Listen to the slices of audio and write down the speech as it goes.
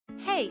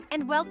Hi,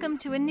 and welcome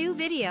to a new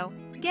video.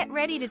 Get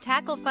ready to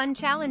tackle fun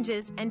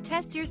challenges and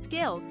test your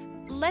skills.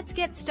 Let's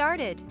get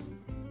started.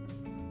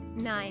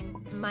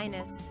 9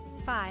 minus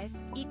 5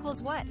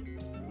 equals what?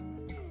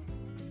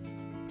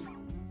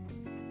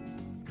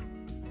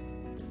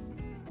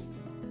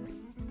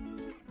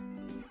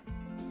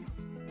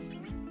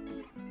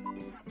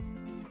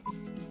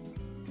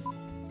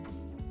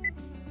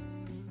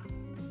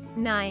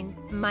 Nine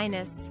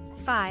minus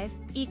 5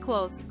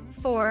 equals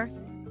 4.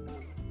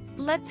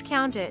 Let's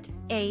count it.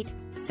 8,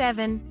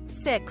 7,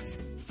 6,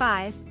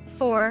 5,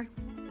 4.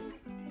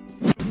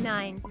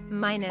 9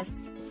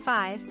 minus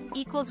 5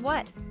 equals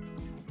what?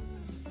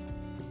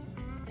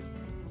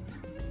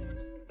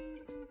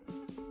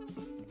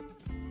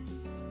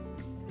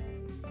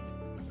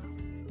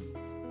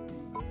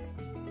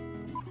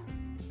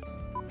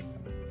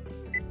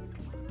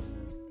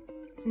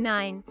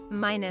 Nine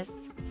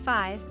minus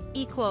 5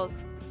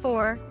 equals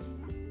 4.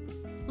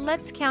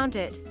 Let's count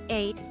it.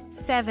 8,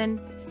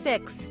 7,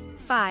 6,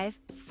 5,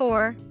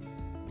 4.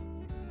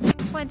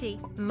 20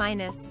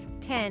 minus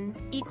 10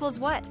 equals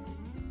what?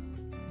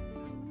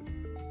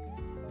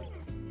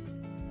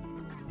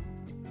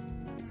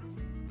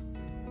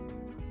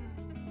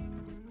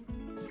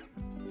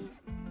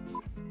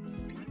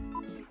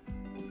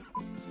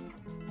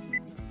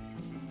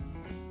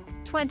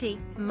 Twenty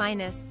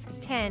minus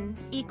 10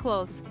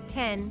 equals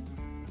 10.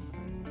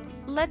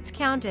 Let's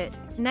count it.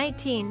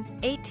 19,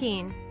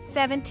 18,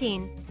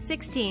 17,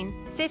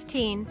 16,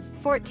 15,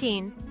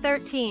 14,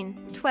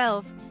 13,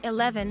 12,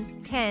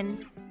 11,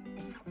 10.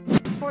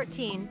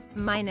 14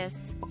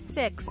 minus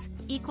 6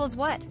 equals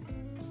what?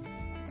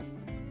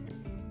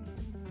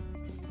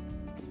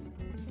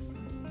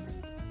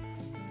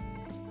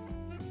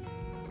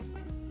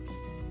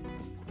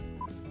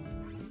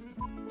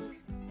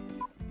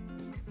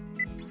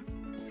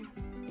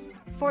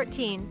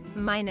 Fourteen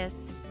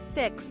minus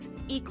 6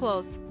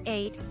 equals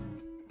 8.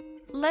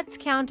 Let's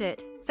count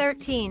it.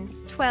 13,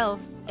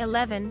 12,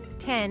 11,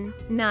 10,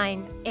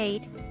 9,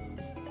 8.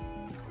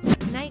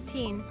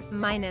 19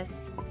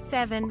 minus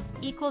 7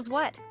 equals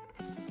what?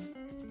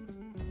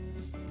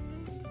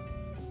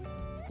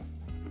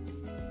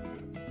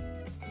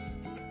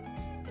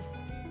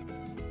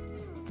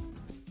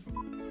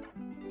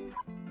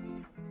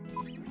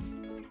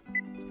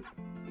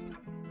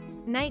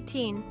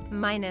 Nineteen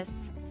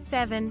minus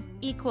 7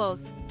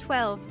 equals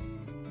 12.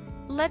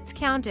 Let's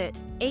count it.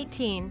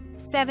 18,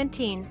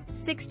 17,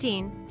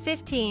 16,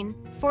 15,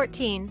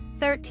 14,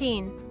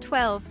 13,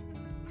 12.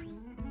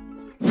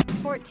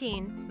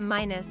 14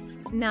 minus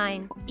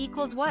 9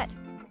 equals what?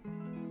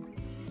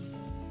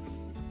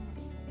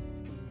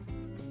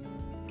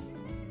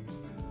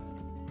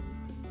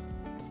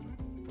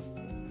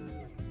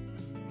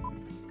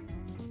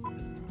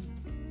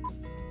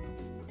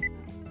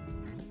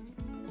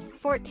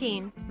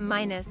 Fourteen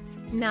minus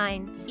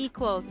 9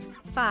 equals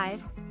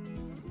 5.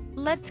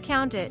 Let's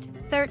count it.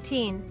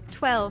 13,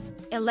 12,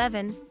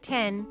 11,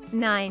 10,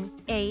 9,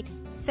 8,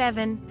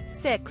 7,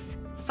 6,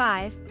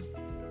 5.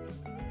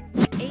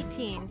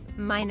 18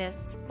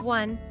 minus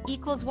 1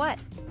 equals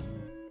what?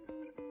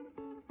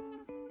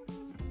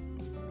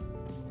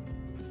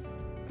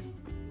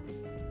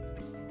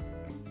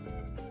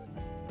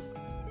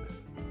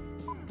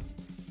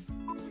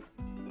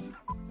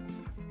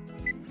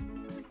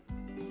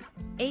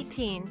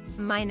 Eighteen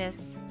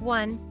minus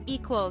 1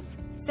 equals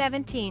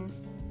 17.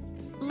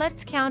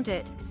 Let's count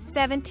it.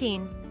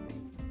 17.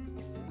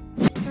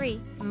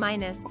 3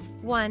 minus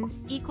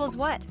 1 equals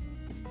what?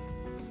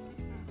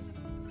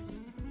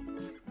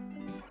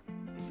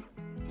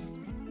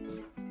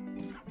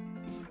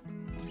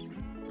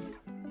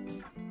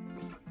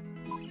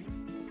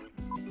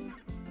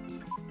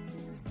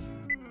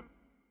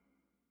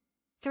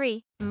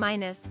 Three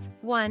minus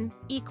 1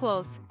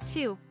 equals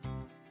 2.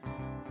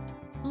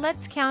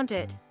 Let's count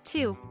it.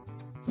 2.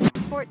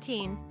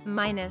 14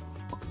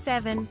 minus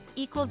 7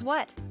 equals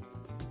what?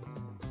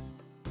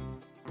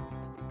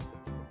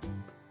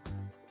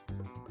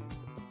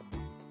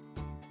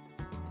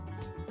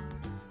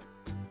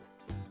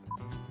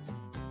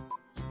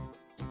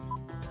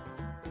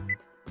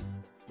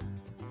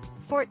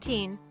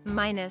 Fourteen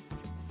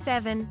minus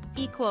 7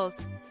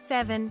 equals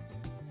 7.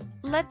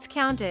 Let's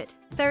count it.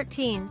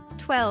 13,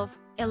 12,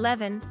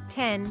 11,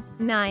 10,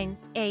 9,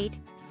 8,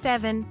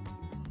 7.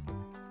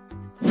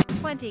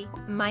 20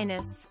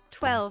 minus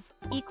 12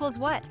 equals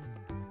what?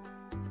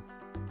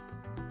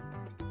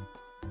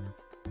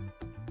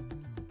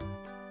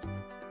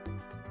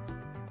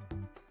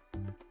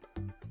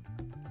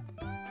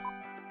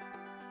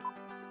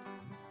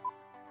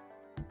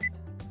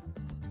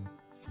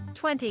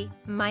 Twenty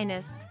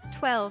minus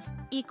 12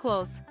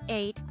 equals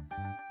 8.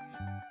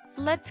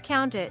 Let's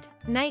count it.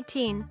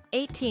 19,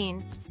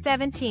 18,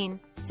 17,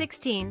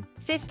 16,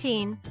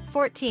 15,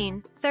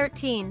 14,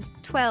 13,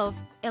 12,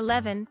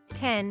 11,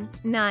 10,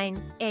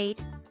 9,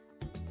 8.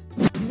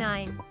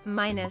 9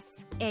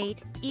 minus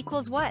 8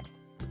 equals what?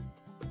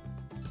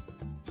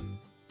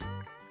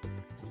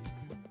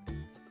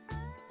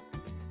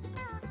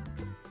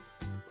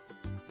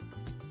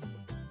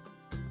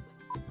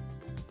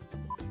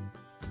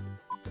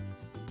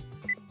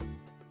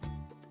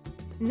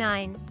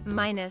 9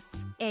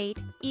 minus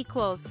 8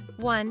 equals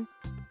 1.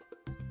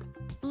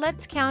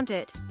 Let's count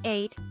it.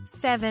 8,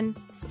 7,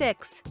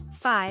 6,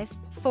 5,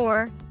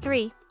 4,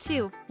 3,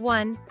 2,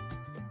 1.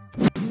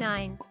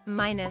 9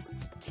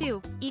 minus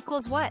 2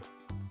 equals what?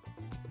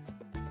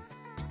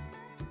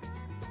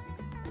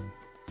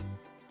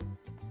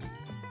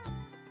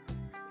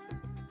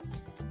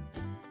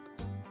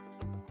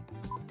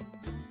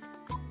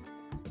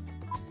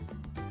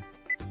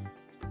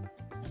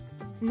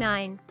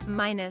 Nine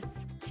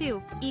minus 2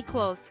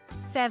 equals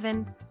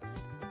 7.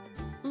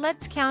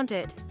 Let's count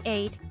it.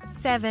 8,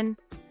 7.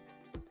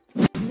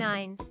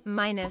 9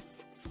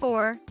 minus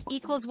 4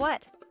 equals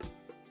what?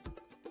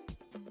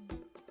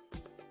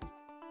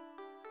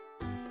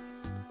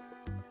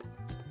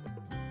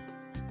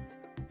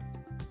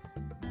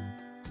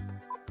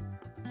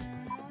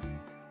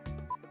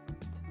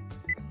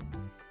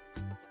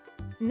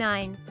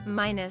 Nine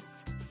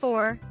minus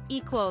 4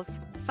 equals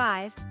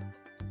 5.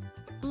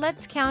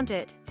 Let's count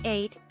it.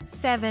 8,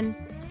 7,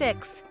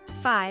 6,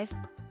 5.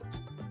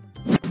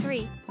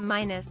 3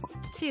 minus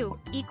 2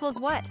 equals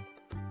what?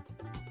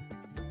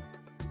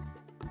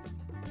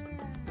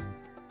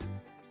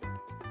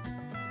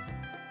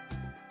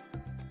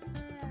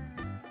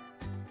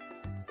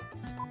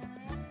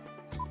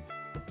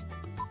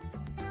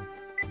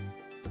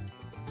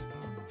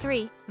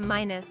 Three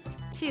minus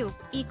 2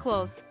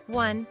 equals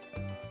 1.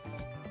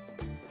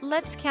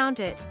 Let's count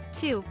it.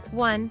 2,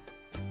 1.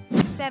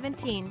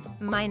 17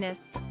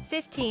 minus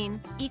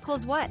 15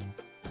 equals what?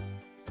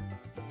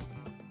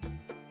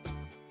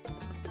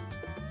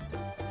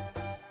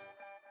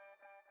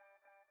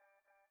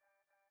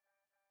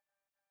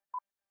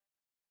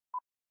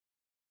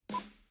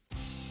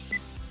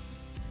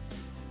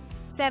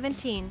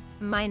 Seventeen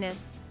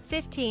minus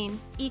 15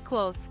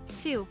 equals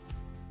 2.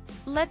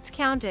 Let's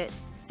count it.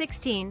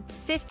 16,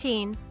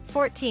 15,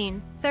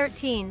 14,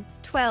 13,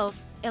 12,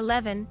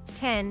 11,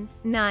 10,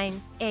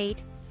 9,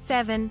 8,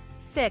 7,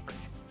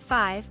 6,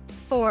 5,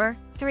 4,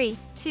 3,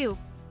 2.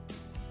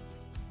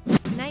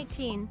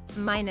 19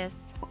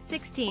 minus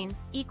 16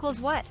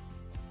 equals what?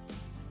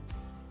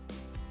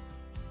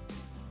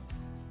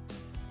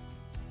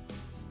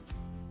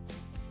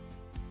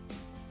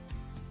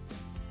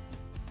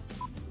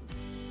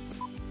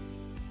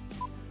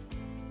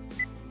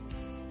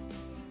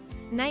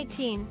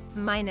 Nineteen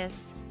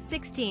minus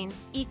 16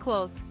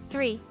 equals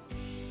 3.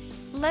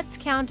 Let's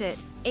count it.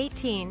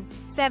 18,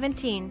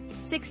 17,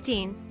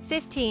 16,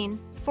 15,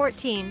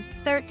 14,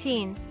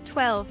 13,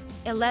 12,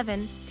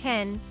 11,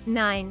 10,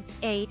 9,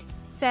 8,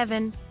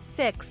 7,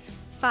 6,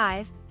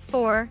 5,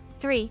 4,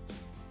 3.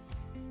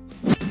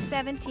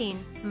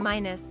 17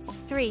 minus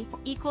 3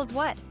 equals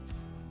what?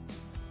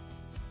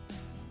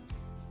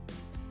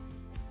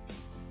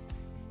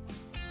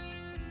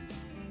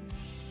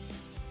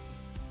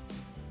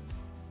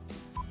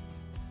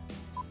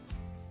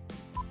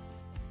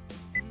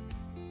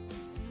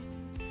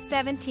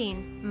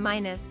 Seventeen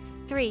minus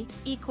 3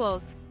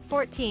 equals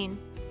 14.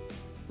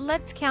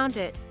 Let's count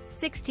it.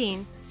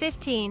 16,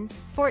 15,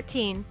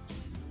 14.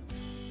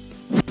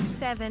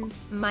 7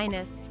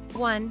 minus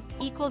 1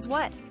 equals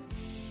what?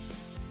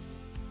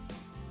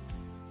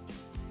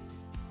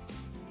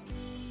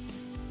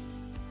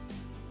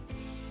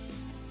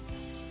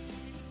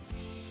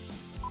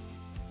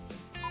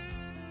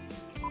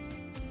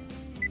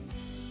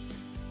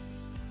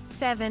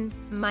 Seven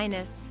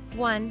minus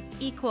 1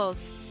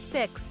 equals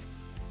 6.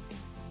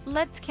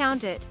 Let's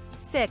count it.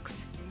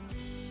 6.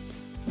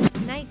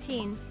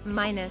 19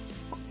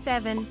 minus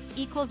 7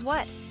 equals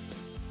what?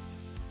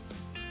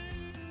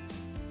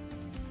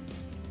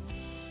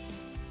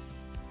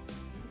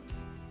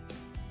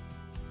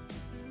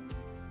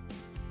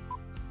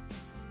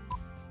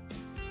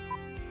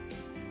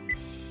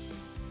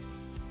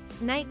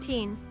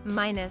 Nineteen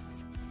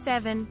minus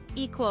 7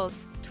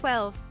 equals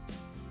 12.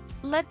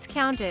 Let's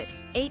count it.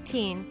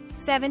 18,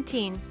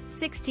 17,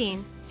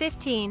 16,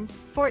 15,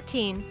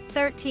 14,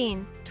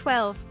 13,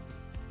 12.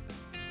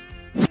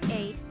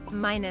 8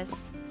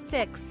 minus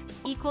 6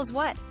 equals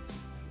what?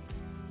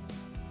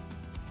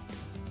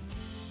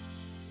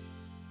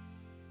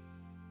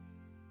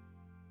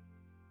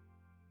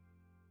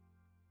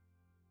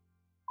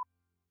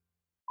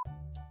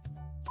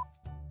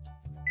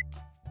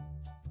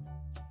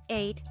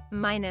 Eight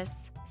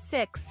minus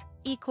 6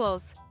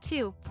 equals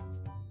 2.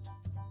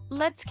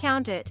 Let's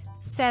count it.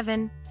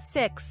 7,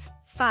 6,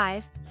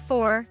 5,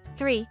 4,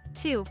 3,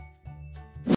 2.